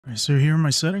Alright, so here are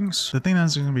my settings. The thing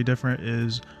that's going to be different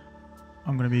is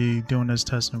I'm going to be doing this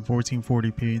test in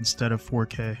 1440p instead of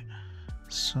 4K.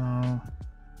 So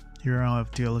here I'll have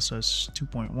DLSS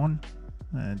 2.1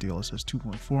 and DLSS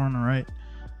 2.4 on the right.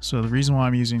 So the reason why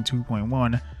I'm using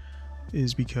 2.1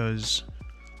 is because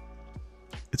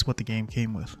it's what the game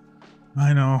came with.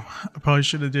 I know I probably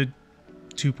should have did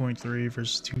 2.3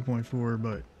 versus 2.4,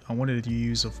 but I wanted to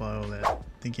use a file that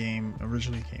the game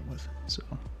originally came with. So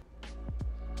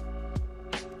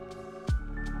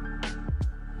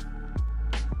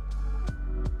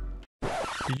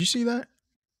did you see that?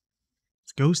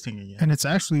 It's ghosting again. And it's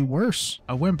actually worse.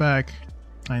 I went back,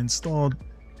 I installed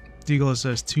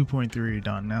DLSS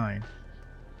 2.3.9,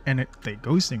 and the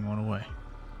ghosting went away.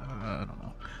 I don't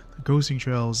know. The ghosting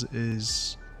trails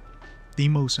is the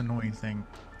most annoying thing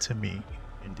to me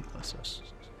in DLSS.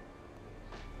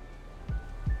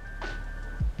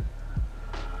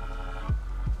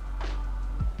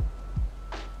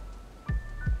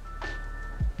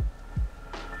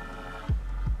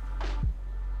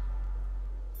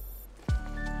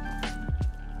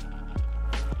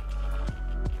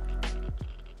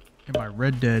 In my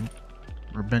Red Dead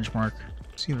or benchmark,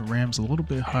 see the RAM's a little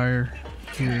bit higher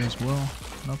here as well.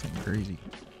 Nothing crazy.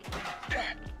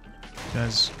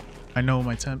 Guys, I know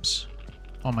my temps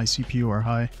on my CPU are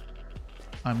high.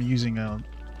 I'm using a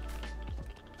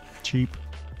cheap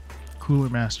Cooler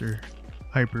Master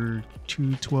Hyper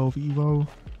 212 EVO.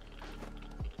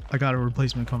 I got a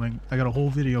replacement coming. I got a whole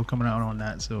video coming out on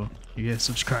that, so you guys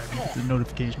subscribe and hit the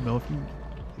notification bell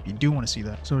if you do want to see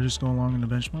that. So just go along in the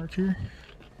benchmark here.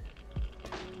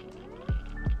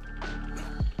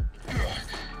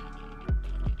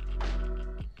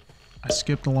 I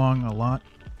skipped along a lot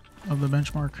of the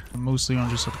benchmark, mostly on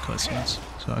just the cutscenes,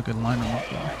 so I could line them up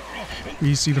there.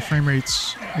 You see the frame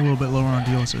rate's a little bit lower on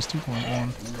DLSS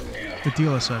 2.1. With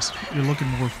DLSS, you're looking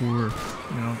more for,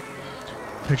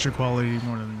 picture quality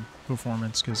more than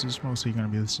performance, because it's mostly going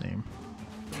to be the same.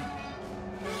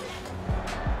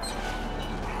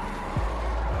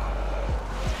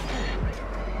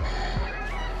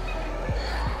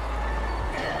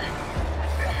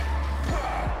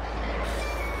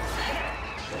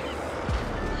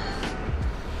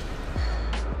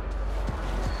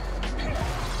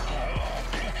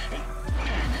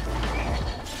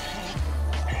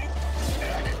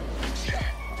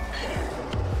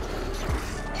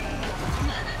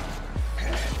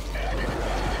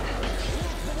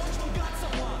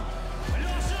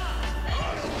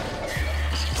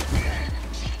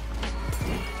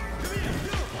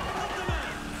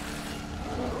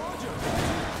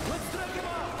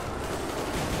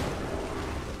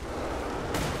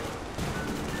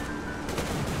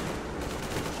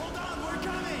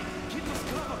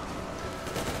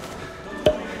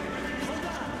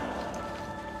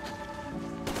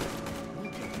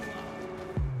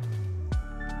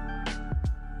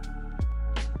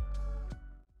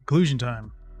 Conclusion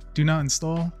time. Do not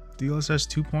install DLSS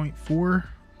 2.4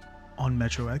 on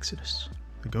Metro Exodus.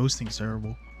 The ghosting's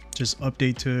terrible. Just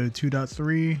update to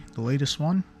 2.3, the latest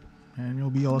one, and you'll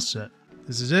be all set.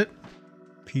 This is it.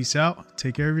 Peace out.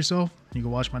 Take care of yourself. You can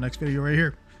watch my next video right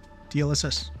here.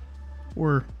 DLSS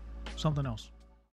or something else.